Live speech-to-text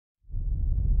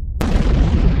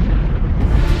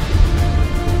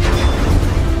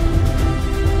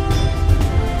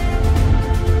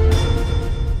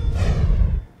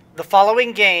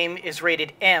following game is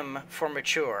rated M for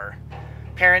mature.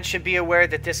 Parents should be aware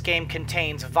that this game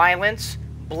contains violence,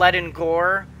 blood and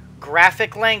gore,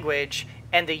 graphic language,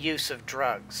 and the use of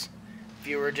drugs.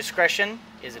 Viewer discretion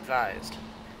is advised.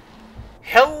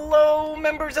 Hello,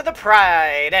 members of the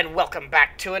Pride, and welcome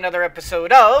back to another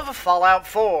episode of Fallout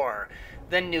 4,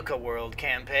 the Nuka World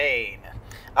campaign.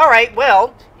 Alright,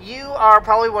 well, you are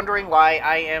probably wondering why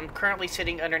I am currently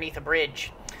sitting underneath a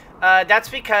bridge. That's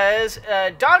because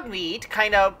Dogmeat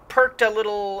kind of perked a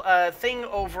little thing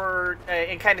over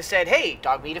and kind of said, hey,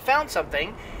 Dogmeat have found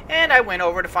something. And I went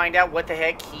over to find out what the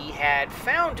heck he had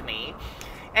found me.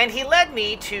 And he led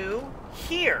me to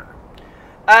here.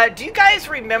 Do you guys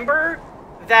remember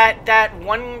that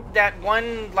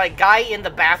one like guy in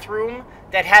the bathroom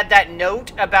that had that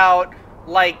note about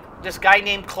like this guy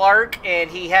named Clark, and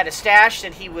he had a stash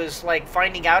that he was like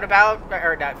finding out about,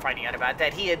 or not finding out about,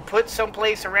 that he had put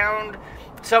someplace around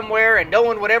somewhere and no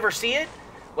one would ever see it?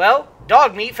 Well,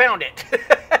 Dogmeat found it.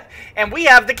 And we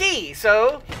have the key,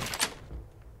 so...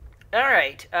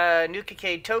 Alright,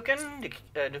 Nuka-Cola token,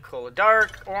 Nuka-Cola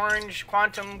Dark, Orange,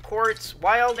 Quantum, Quartz,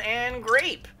 Wild, and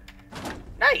Grape.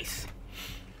 Nice.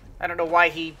 I don't know why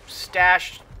he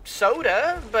stashed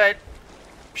soda, but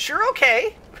sure,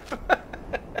 okay.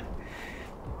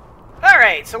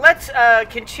 Alright, so let's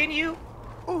continue.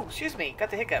 Ooh, excuse me, got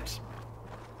the hiccups.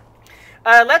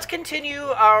 Let's continue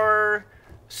our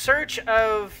search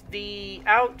of the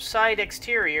outside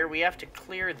exterior. We have to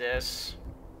clear this.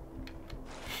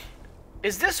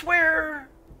 Is this where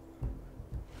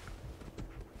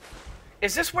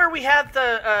we had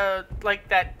the, like,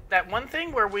 that one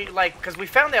thing where we, like, because we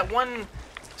found that one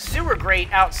sewer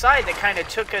grate outside that kind of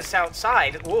took us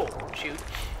outside. Whoa, shoot.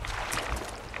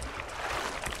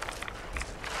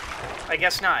 I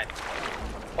guess not.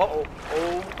 Uh-oh.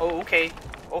 Oh, okay.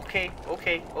 Okay.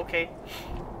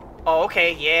 Oh,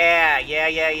 okay.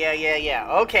 Yeah.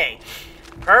 Okay.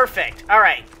 Perfect. All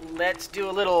right. Let's do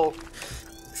a little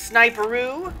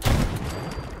sniperoo.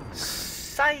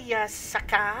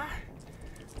 Sayasaka.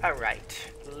 All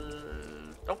right.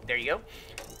 Oh, there you go.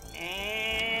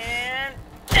 And...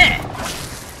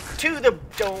 to the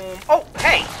dome. Oh,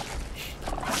 hey.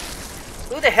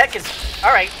 Who the heck is...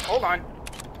 All right, hold on.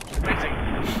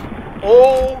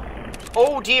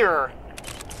 Oh dear.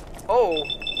 Oh,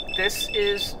 this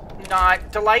is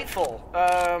not delightful.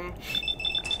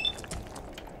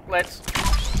 Let's...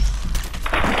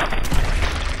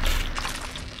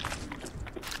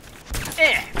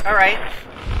 all right.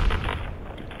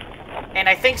 And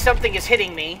I think something is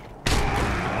hitting me.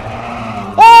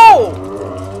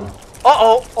 Oh!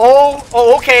 Uh-oh.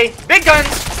 Oh, okay. Big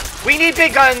guns. We need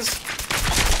big guns.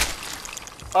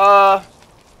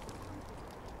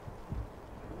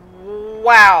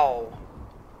 Wow.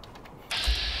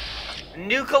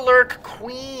 Nukalurk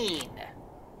Queen.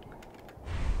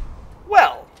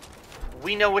 Well,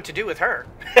 we know what to do with her.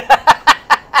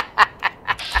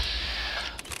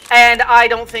 And I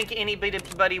don't think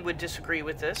anybody would disagree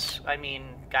with this. I mean,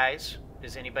 guys,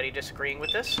 is anybody disagreeing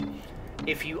with this?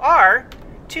 If you are,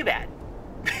 too bad.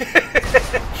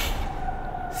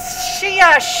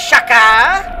 Shia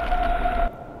Shaka.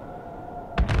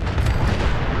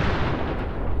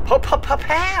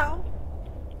 Pow.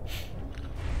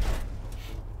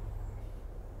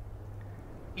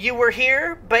 You were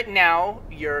here, but now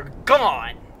you're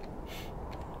gone.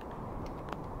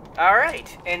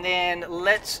 Alright, and then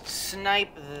let's snipe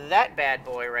that bad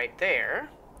boy right there.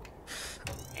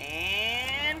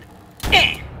 And...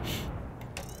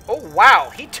 Oh,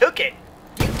 wow, he took it.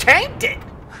 You tanked it.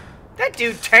 That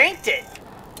dude tanked it.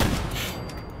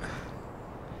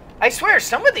 I swear,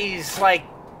 some of these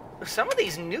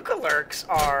Nukalurks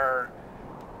are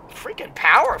freaking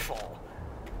powerful.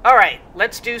 Alright,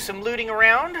 let's do some looting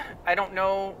around. I don't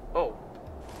know... Oh,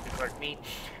 Nukalurk meat.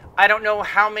 I don't know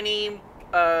how many...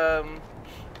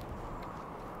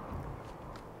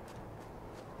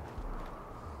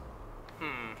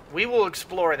 We will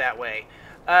explore that way.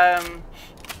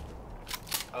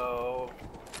 Oh.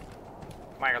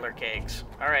 Mirelurk eggs.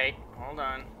 Alright, hold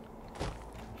on.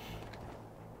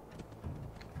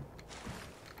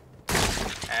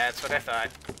 That's what I thought.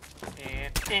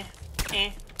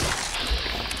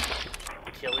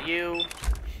 Kill you.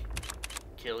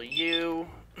 Kill you.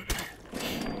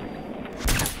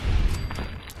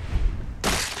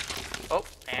 Oh,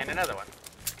 and another one.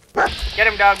 Get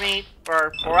him, Dogmeat.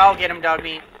 Or I'll get him,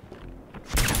 Dogmeat.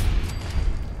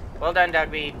 Well done,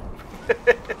 Dogmeat.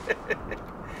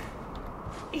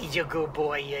 He's a good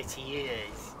boy, yes he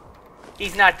is.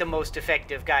 He's not the most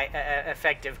effective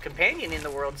companion in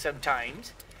the world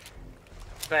sometimes.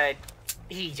 But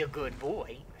he's a good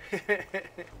boy.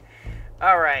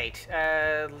 Alright,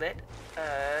 let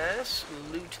us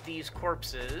loot these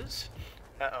corpses.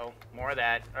 Uh-oh, more of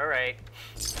that. Alright.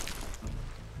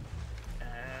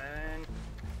 And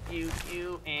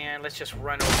you, and let's just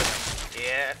run over them.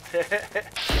 Yeah.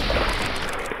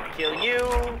 Kill you,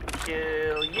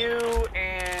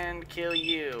 and kill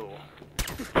you.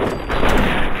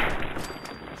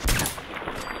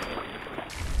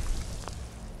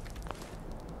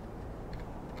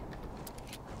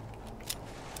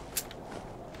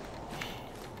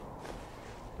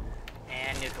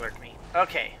 And Nukalurk meat.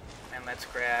 Okay, and let's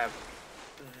grab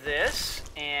this,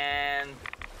 and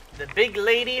the big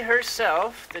lady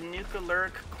herself, the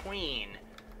Nukalurk Queen.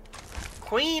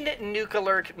 Queen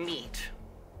Nukalurk meat.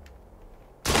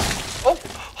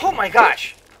 Oh my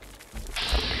gosh!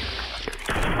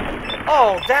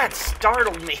 Oh, that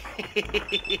startled me.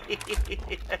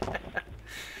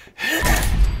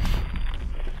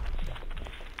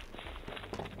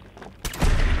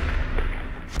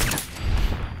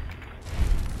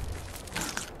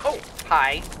 Oh,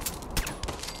 hi.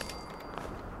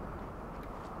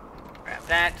 Grab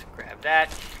that, grab that.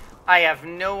 I have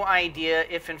no idea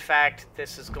if, in fact,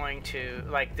 this is going to,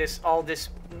 like, all this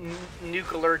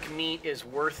Nukalurk meat is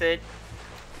worth it.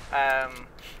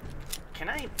 Can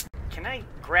I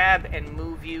grab and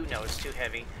move you? No, it's too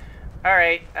heavy. All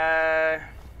right,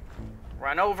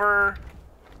 run over.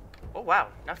 Oh, wow,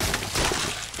 nothing.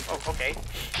 Oh, okay.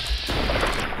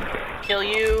 Kill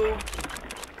you.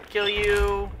 Kill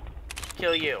you.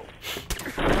 Kill you.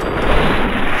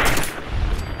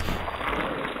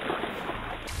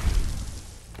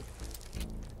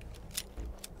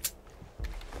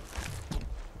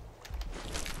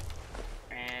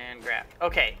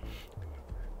 Okay.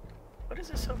 What is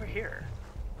this over here?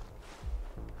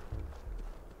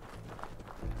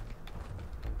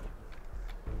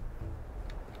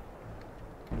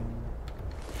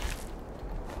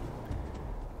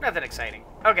 Nothing exciting.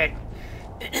 Okay.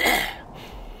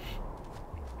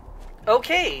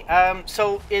 Okay.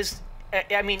 So is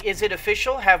it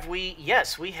official? Have we?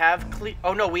 Yes, we have clear.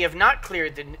 Oh no, we have not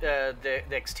cleared the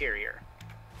exterior.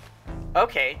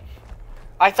 Okay.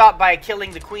 I thought by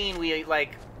killing the queen we,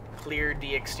 like, cleared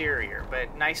the exterior,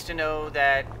 but nice to know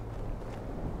that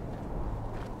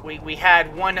we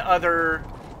had one other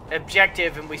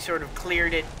objective and we sort of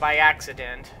cleared it by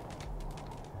accident.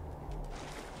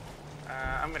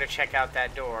 I'm gonna check out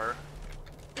that door.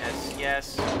 Yes,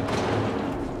 yes.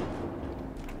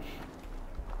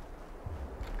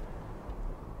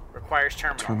 Requires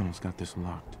terminal. Terminal's got this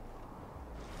locked.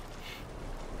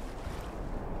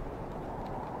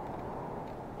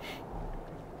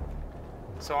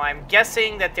 So I'm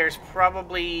guessing that there's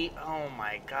probably... Oh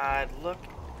my god, look.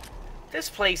 This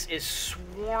place is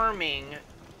swarming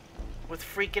with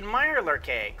freaking Mirelurk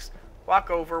eggs.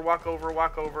 Walk over, walk over,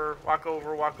 walk over, walk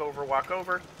over, walk over, walk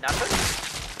over. Nothing?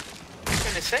 I was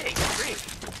gonna say, good grief.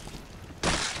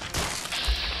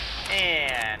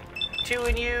 And 2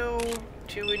 in you,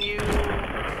 2 in you,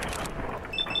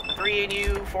 3 in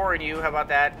you, 4 in you, how about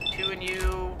that? 2 in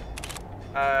you,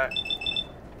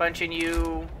 bunch in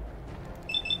you,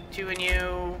 2 in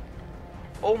you.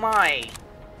 Oh my.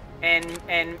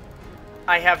 And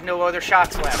I have no other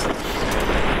shots left.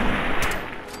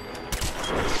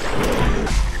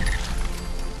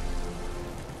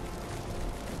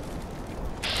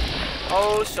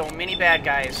 Oh, so many bad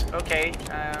guys. Okay,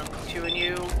 2 in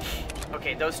you.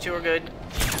 Okay, those 2 are good.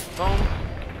 Boom.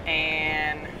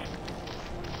 And...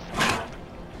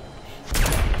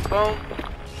 boom.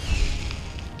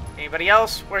 Anybody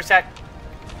else? Where's that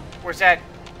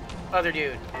other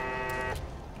dude?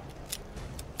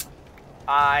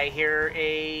 I hear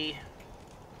a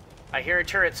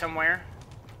turret somewhere.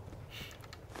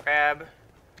 Grab.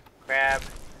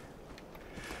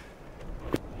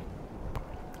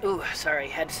 Ooh, sorry,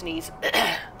 had to sneeze.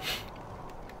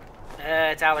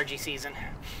 It's allergy season.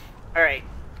 Alright.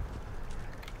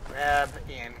 Grab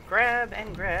and grab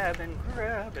and grab and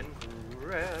grab and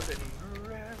grab and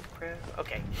grab.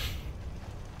 Okay.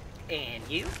 And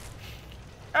you.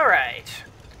 Alright.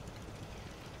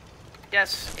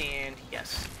 Yes, and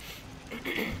yes.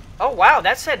 Oh, wow,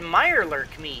 that said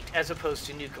Mirelurk meat as opposed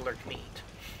to Nukalurk meat.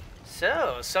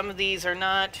 So, some of these are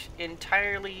not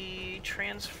entirely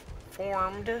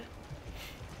transformed.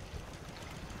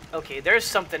 Okay, there's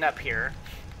something up here.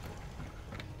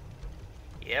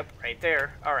 Yep, right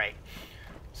there. Alright.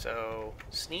 So,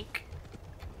 sneak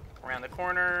around the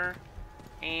corner.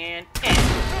 And...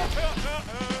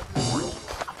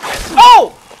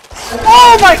 Oh!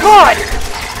 Oh my god!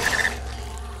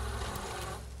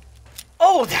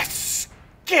 Oh, that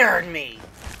scared me!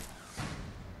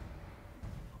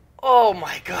 Oh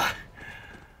my god.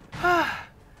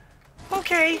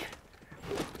 Okay.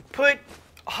 Put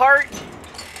heart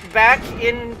back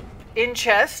in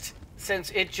chest,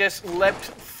 since it just leapt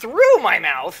through my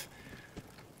mouth.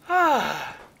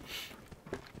 Oh,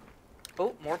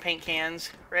 more paint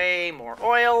cans. Hooray, more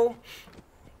oil.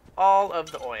 All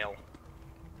of the oil.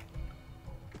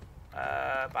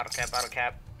 Bottle cap, bottle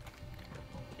cap.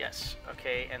 Yes,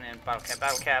 okay, and then bottle cap,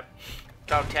 bottle cap.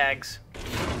 Dog tags.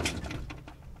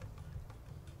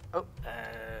 Oh,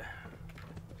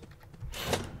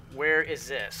 where is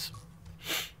this?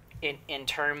 In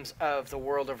terms of the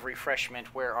world of refreshment,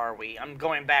 where are we? I'm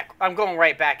going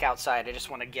right back outside. I just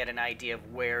want to get an idea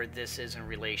of where this is in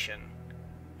relation.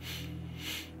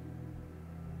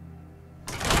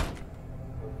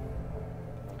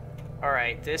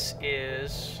 Alright, this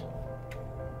is...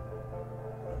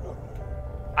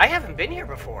 I haven't been here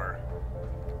before.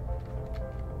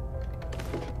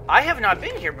 I have not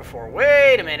been here before.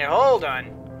 Wait a minute, hold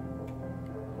on.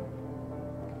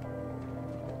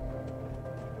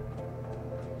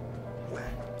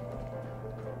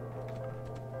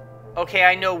 Okay,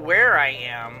 I know where I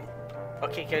am.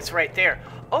 Okay, it's right there.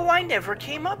 Oh, I never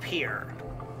came up here.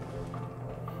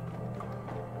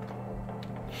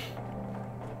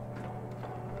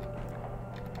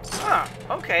 Huh,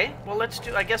 okay. Well,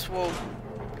 I guess we'll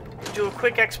do a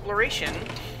quick exploration.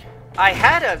 I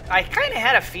kind of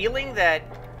had a feeling that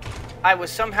I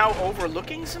was somehow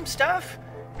overlooking some stuff,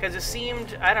 because it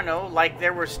seemed, I don't know, like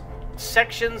there were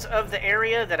sections of the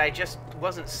area that I just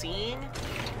wasn't seeing.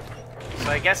 So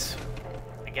I guess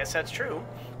that's true.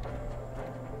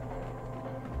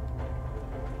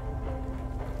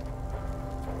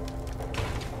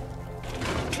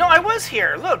 No, I was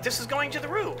here. Look, this is going to the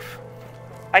roof.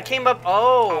 I came up...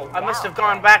 Oh, I must have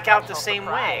gone back out the same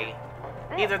way.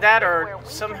 Either that or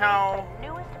somehow...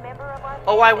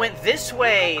 Oh, I went this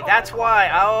way. That's why.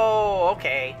 Oh,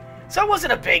 okay. So it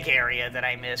wasn't a big area that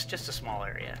I missed. Just a small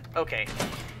area. Okay.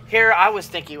 Here, I was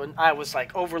thinking... I was,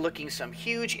 like, overlooking some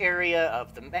huge area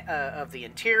of the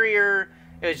interior.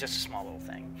 It was just a small little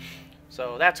thing.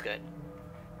 So that's good.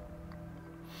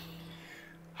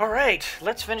 Alright,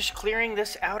 let's finish clearing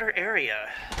this outer area.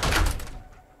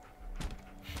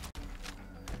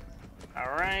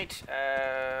 Alright,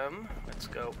 let's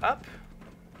go up.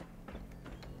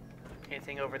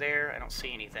 Anything over there? I don't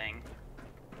see anything.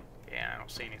 Yeah, I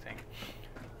don't see anything.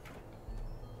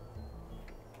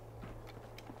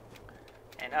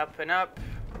 And up and up.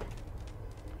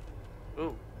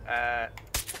 Ooh,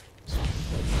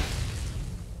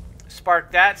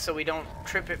 spark that so we don't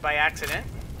trip it by accident.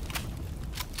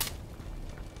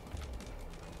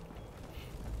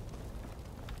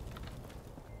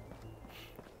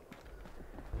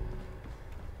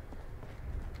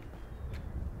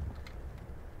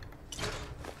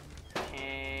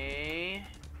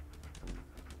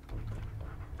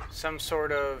 Some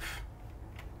sort of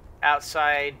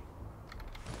outside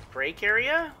break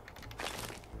area?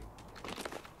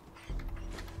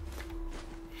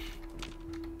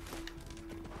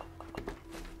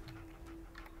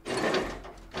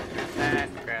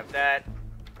 Grab that,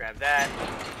 grab that.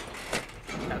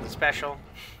 Nothing special.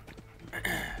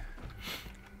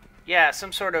 Yeah,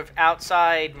 some sort of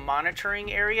outside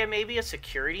monitoring area, maybe a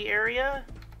security area?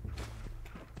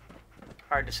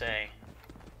 Hard to say.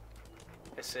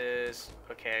 This is...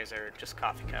 Okay, is there just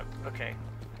coffee cup? Okay.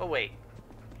 Oh, wait.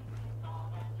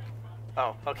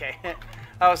 Oh, okay.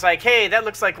 I was like, hey, that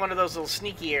looks like one of those little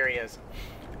sneaky areas.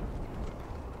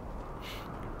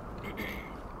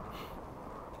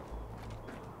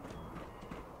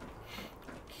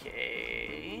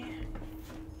 Okay.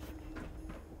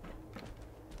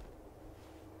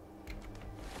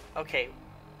 Okay.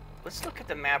 Let's look at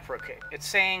the map real quick. It's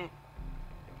saying...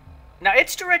 Now,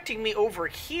 it's directing me over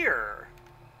here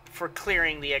for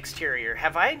clearing the exterior.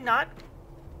 Have I not...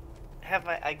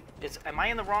 Am I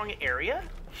in the wrong area?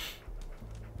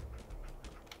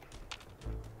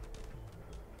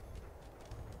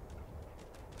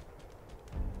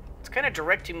 It's kind of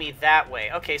directing me that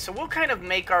way. Okay, so we'll kind of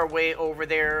make our way over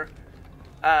there.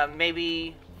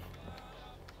 Maybe...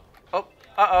 Oh,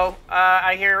 uh-oh.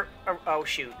 I hear... Oh,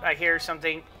 shoot. I hear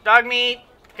something. Dog meat!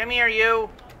 Come here, you!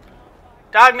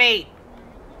 Dog meat!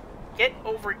 Get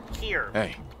over here.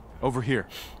 Hey, over here.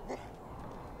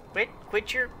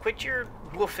 Quit your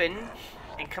woofing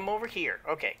and come over here.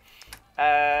 Okay.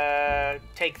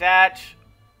 Take that.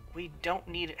 We don't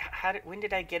need it. When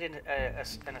did I get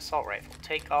an assault rifle?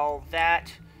 Take all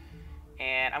that,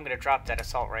 and I'm gonna drop that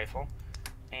assault rifle,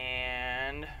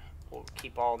 and we'll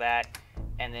keep all that,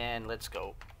 and then let's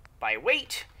go by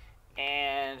weight,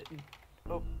 and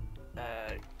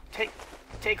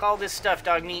take all this stuff,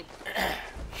 dog meat.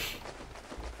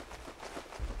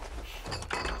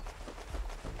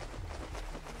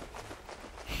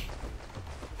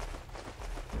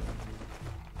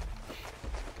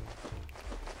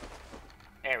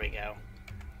 we go.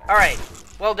 Alright,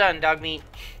 well done, dog meat.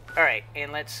 Alright,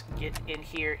 and let's get in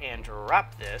here and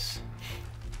drop this.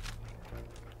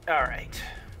 Alright.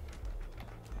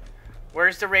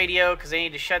 Where's the radio? Because I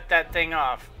need to shut that thing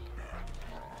off.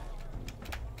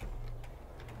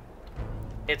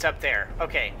 It's up there.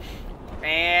 Okay.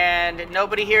 And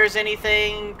nobody hears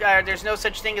anything. There's no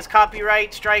such thing as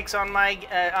copyright strikes on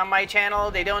my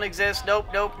channel. They don't exist. Nope,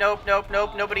 nope, nope, nope,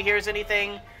 nope. Nobody hears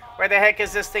anything. Where the heck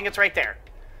is this thing? It's right there.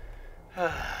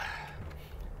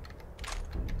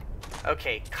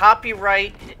 Okay,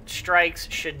 copyright strikes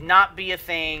should not be a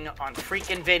thing on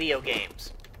freaking video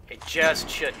games. It just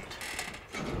shouldn't.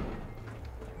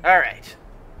 Alright.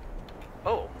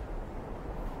 Oh.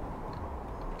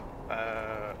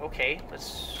 Okay,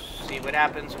 let's see what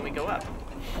happens when we go up.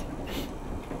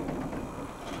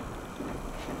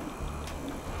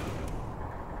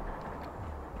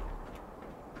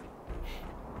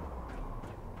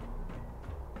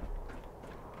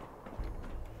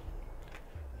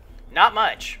 Not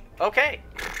much. Okay.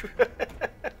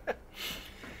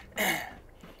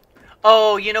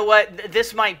 Oh, you know what?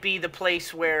 This might be the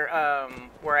place where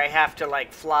I have to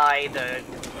like fly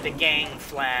the gang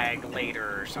flag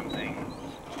later or something.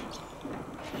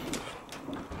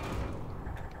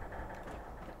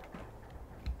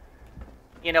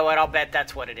 You know what? I'll bet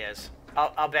that's what it is.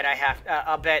 I'll bet I have.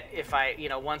 I'll bet if I, you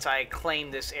know, once I claim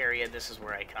this area, this is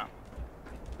where I come.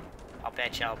 I'll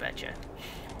bet you. I'll bet you.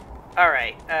 All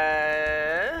right.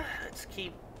 Let's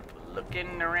keep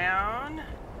looking around.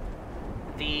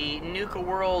 The Nuka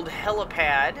World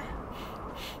helipad.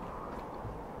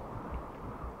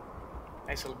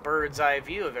 Nice little bird's eye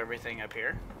view of everything up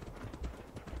here.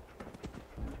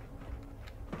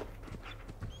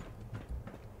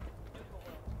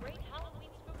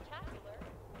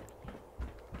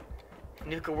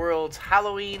 Nuka World's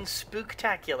Halloween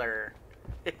Spooktacular.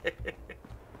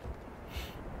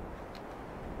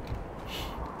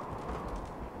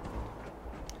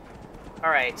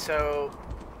 Alright, so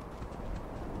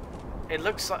it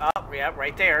looks like, oh, yeah,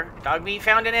 right there. Dog meat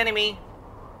found an enemy.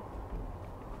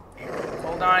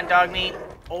 Hold on, dog meat.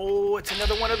 Oh, it's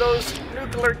another one of those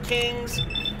Nukalurk Kings.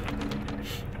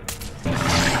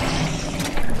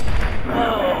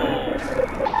 Oh.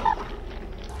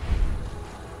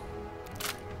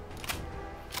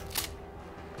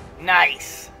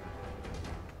 Nice.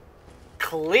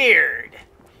 Cleared.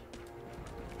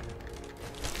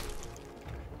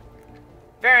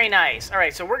 Very nice. All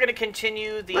right, so we're going to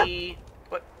continue the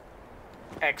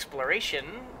exploration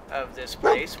of this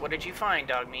place. What did you find,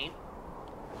 dog meat?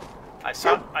 I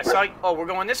saw. Oh, we're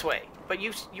going this way. But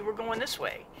you were going this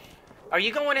way. Are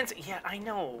you going in? Yeah, I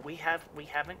know. We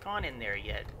haven't gone in there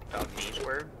yet, dog meat.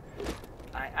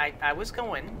 I was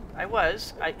going.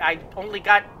 I only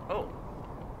got. Oh.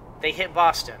 They hit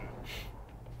Boston.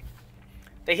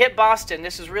 They hit Boston.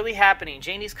 This is really happening.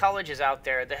 Janie's college is out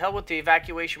there. The hell with the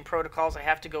evacuation protocols. I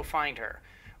have to go find her.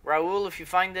 Raul, if you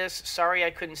find this, sorry I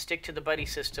couldn't stick to the buddy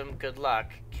system. Good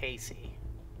luck, Casey.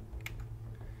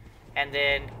 And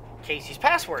then Casey's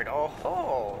password. Oh.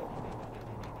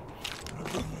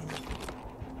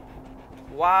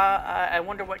 Why? I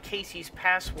wonder what Casey's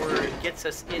password gets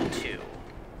us into.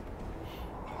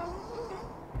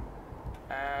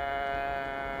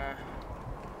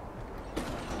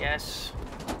 Yes.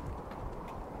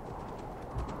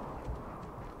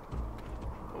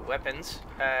 Weapons.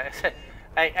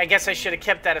 I guess I should have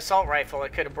kept that assault rifle. I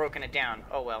could have broken it down.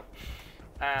 Oh well.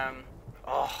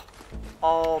 Oh,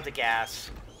 all the gas,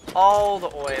 all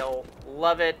the oil.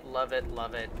 Love it, love it,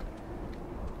 love it.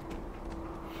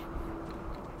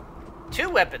 2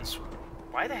 weapons.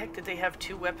 Why the heck did they have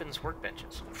 2 weapons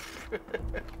workbenches?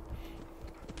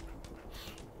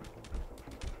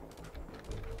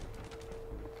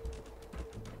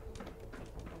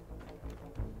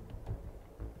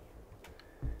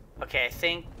 Okay, I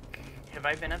think... Have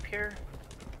I been up here?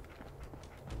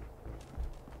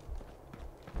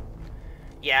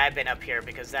 Yeah, I've been up here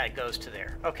because that goes to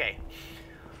there. Okay.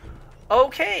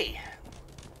 Okay.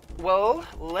 Well,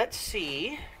 let's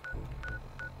see.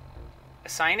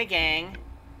 Assign a gang.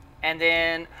 And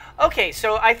then... Okay,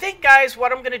 so I think, guys,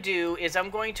 what I'm going to do is I'm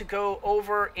going to go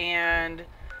over and...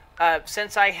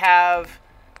 since I have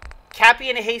Cappy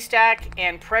in a Haystack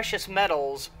and Precious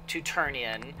Metals to turn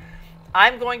in...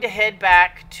 I'm going to head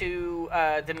back to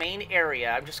the main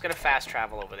area. I'm just going to fast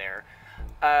travel over there.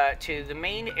 To the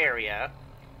main area.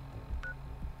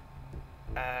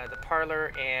 The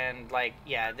parlor and, like,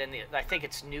 yeah, then I think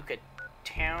it's Nuka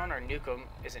Town or Nuka...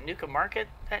 Is it Nuka Market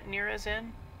that Nira's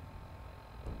in?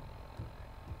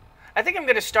 I think I'm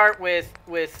going to start with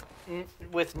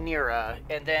Nira,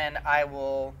 and then I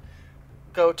will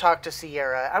go talk to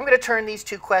Sierra. I'm going to turn these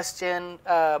two quests in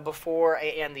before I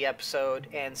end the episode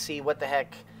and see what the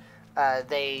heck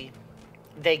they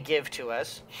give to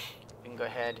us. We can go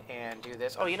ahead and do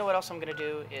this. Oh, you know what else I'm going to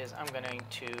do is I'm going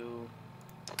to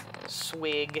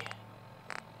swig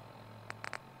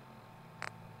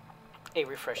a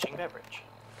refreshing beverage.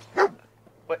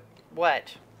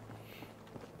 What?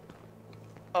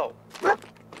 Oh.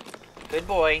 Good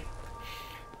boy.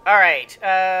 Alright,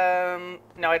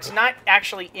 no, it's not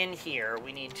actually in here.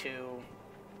 We need to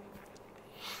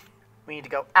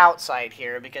go outside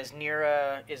here because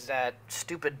Nira is that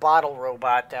stupid bottle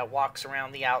robot that walks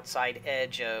around the outside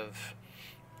edge of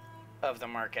the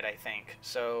market, I think.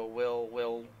 So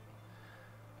we'll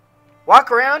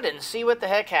walk around and see what the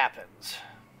heck happens.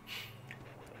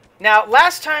 Now,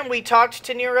 last time we talked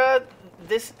to Nira,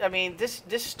 this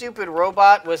stupid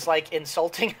robot was like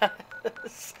insulting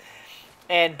us.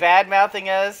 And bad-mouthing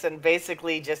us and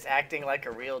basically just acting like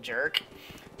a real jerk.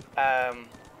 Hey,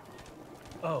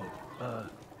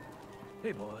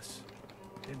 boss.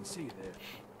 Didn't see you there.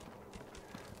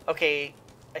 Okay,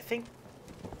 I think...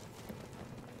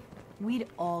 We'd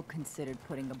all considered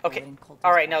putting a bullet in Coulter's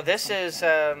alright, now back this at is,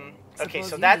 some point. okay, so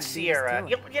Suppose that's you need to Sierra.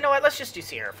 do it. You know what, let's just do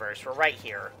Sierra first. We're right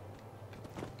here.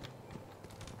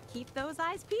 Keep those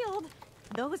eyes peeled.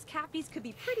 Those Cappies could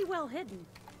be pretty well hidden.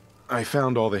 I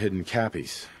found all the hidden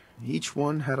Cappies. Each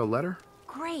one had a letter?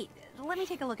 Great. Let me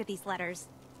take a look at these letters.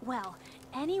 Well,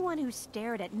 anyone who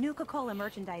stared at Nuka-Cola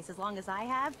merchandise as long as I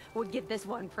have would get this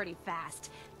one pretty fast.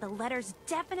 The letters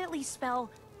definitely spell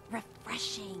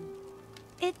refreshing.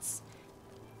 It's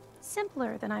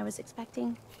simpler than I was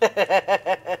expecting.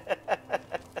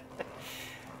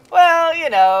 Well, you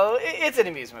know, it's an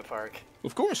amusement park.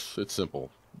 Of course, it's simple.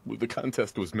 The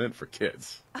contest was meant for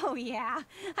kids. Oh yeah,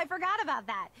 I forgot about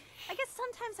that. I guess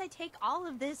sometimes I take all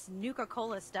of this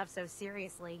Nuka-Cola stuff so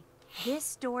seriously.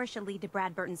 This door should lead to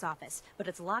Brad Burton's office, but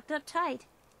it's locked up tight.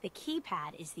 The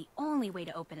keypad is the only way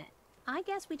to open it. I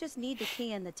guess we just need to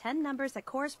key in the 10 numbers that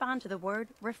correspond to the word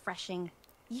refreshing.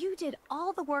 You did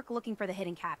all the work looking for the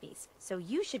hidden Cappies, so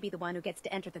you should be the one who gets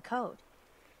to enter the code.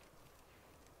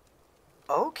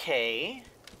 Okay.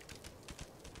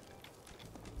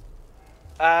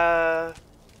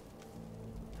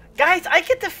 Guys, I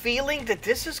get the feeling that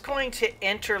this is going to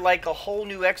enter like a whole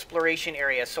new exploration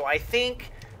area, so I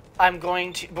think I'm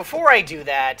going to, before I do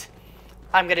that,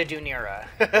 I'm going to do Nira.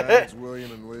 That's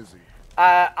William and Lizzie.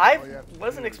 I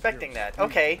wasn't expecting that.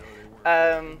 Okay.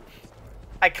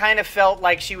 I kind of felt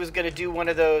like she was going to do one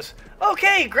of those,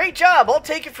 okay, great job, I'll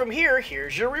take it from here,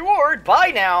 here's your reward,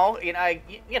 bye now. You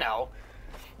know.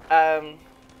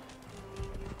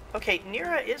 Okay,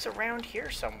 Nira is around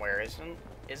here somewhere, isn't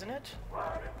it?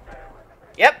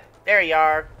 Yep, there you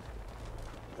are.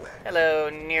 Hello,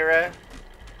 Nira.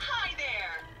 Hi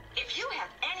there. If you have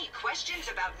any questions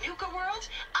about Nuka World,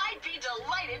 I'd be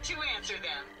delighted to answer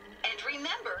them. And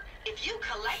remember, if you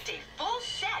collect a full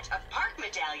set of Park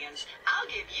Medallions, I'll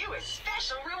give you a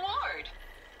special reward.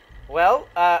 Well,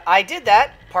 I did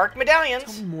that. Park Medallions.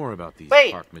 Tell me more about these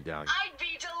Wait. Park Medallions. I'd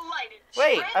be delighted.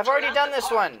 Wait, Spread I've already throughout done the this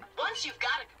park. one. Once you've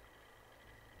got it.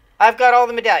 I've got all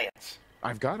the medallions.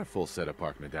 I've got a full set of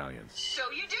Park Medallions. So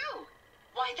you do.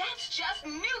 Why, that's just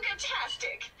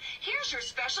Nuka-tastic. Here's your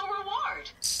special reward.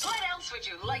 What else would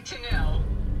you like to know?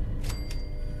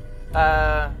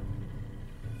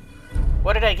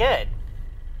 What did I get?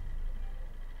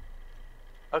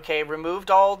 Okay, removed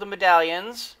all the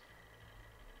medallions.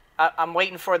 I'm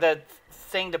waiting for the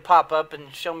thing to pop up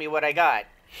and show me what I got.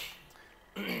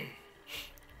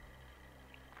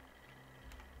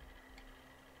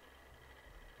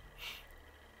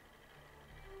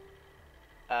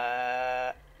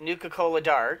 Nuka-Cola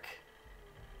Dark.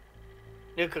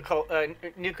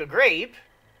 Nuka Grape.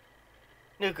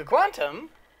 Nuka Quantum.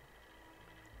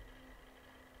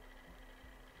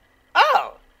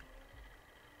 Oh!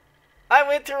 I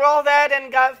went through all that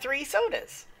and got 3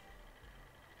 sodas.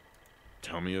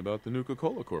 Tell me about the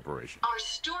Nuka-Cola Corporation. Our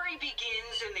story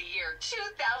begins in the year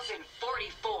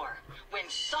 2044, when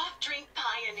soft drink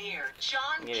pioneer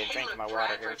John Caleb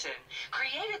Bradford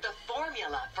created the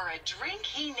formula for a drink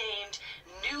he named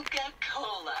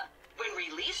Nuka-Cola. When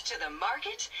released to the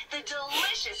market, the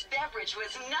delicious beverage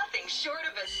was nothing short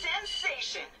of a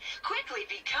sensation, quickly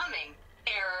becoming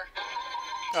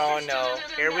Oh no,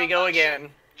 here we go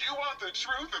again. You want the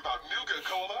truth about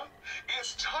Nuka-Cola?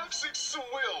 It's toxic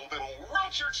swill that'll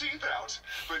rot your teeth out.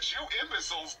 But you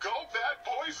imbeciles gulp that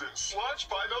poison sludge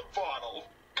by the bottle.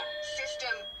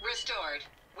 System restored.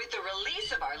 With the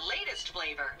release of our latest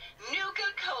flavor,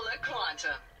 Nuka-Cola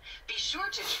Quantum. Be sure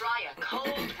to try a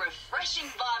cold,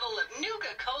 refreshing bottle of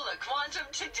Nuka-Cola Quantum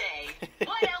today.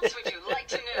 What else would you like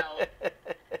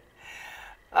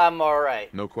I'm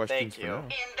alright. No questions Thank you. for now.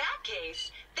 In that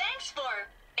case, thanks for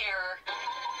error.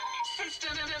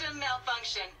 System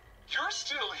malfunction. You're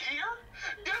still here?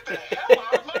 Get the hell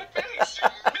out of my face, you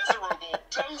miserable,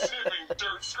 tongue-sniffing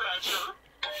dirt scratcher!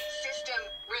 System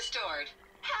restored.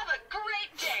 Have a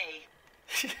great day.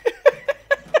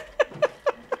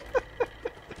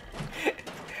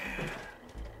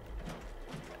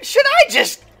 Should I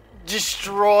just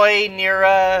destroy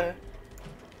Nira?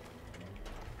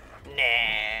 Nah.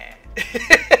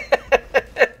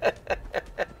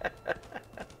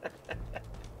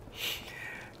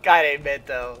 Gotta admit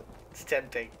though, it's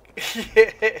tempting.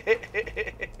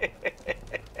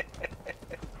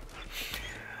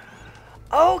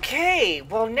 Okay,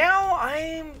 well now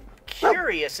I'm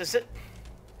curious. Is it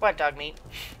what, dog meat?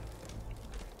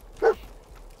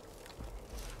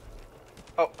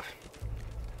 Oh,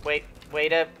 wait, way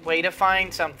to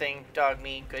find something, dog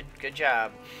meat. Good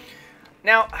job.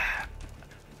 Now,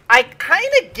 I kind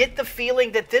of get the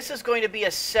feeling that this is going to be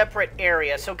a separate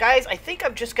area. So guys, I think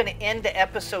I'm just going to end the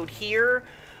episode here.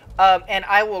 And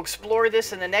I will explore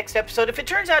this in the next episode. If it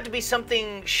turns out to be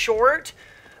something short,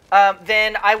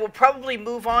 then I will probably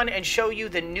move on and show you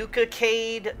the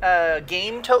Nuka-Cade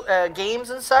games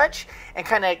and such, and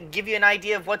kind of give you an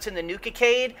idea of what's in the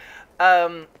Nuka-Cade.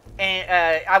 And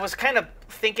I was kind of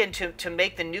thinking to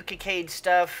make the Nuka-Cade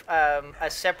stuff a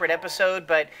separate episode,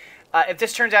 but if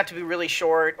this turns out to be really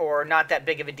short or not that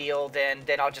big of a deal, then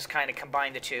I'll just kind of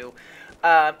combine the two.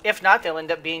 If not, they'll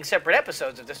end up being separate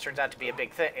episodes if this turns out to be a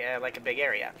big thing, like a big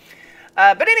area.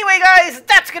 But anyway, guys,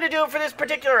 that's going to do it for this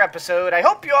particular episode. I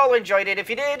hope you all enjoyed it. If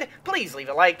you did, please leave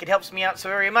a like. It helps me out so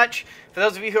very much. For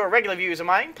those of you who are regular viewers of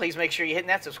mine, please make sure you're hitting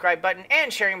that subscribe button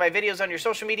and sharing my videos on your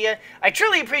social media. I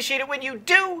truly appreciate it when you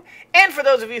do. And for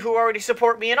those of you who already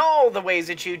support me in all the ways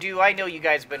that you do, I know you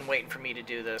guys have been waiting for me to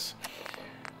do this.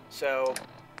 So,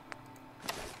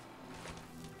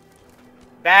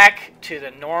 back to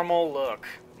the normal look.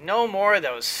 No more of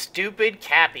those stupid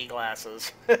Cappy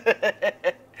glasses.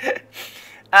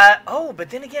 Oh, but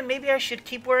then again, maybe I should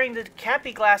keep wearing the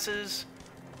Cappy glasses.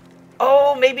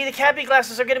 Oh, maybe the Cappy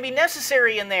glasses are going to be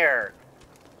necessary in there.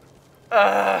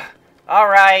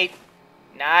 Alright.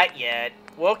 Not yet.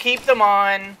 We'll keep them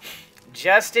on,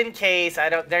 just in case.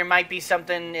 There might be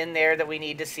something in there that we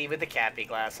need to see with the Cappy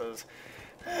glasses.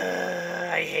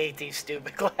 I hate these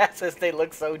stupid glasses. They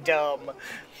look so dumb.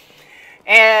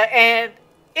 And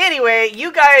anyway,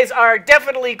 you guys are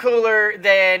definitely cooler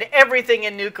than everything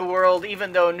in Nuka World,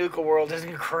 even though Nuka World is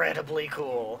incredibly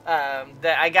cool.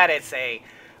 I gotta say,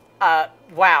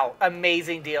 wow,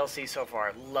 amazing DLC so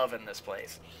far. Loving this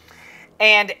place.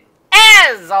 And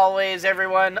as always,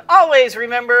 everyone, always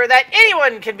remember that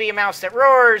anyone can be a mouse that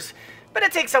roars, but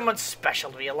it takes someone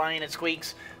special to be a lion that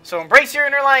squeaks. So embrace your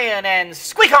inner lion and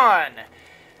squeak on!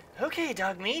 Okay,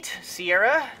 dog meat,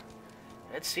 Sierra,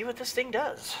 let's see what this thing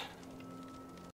does.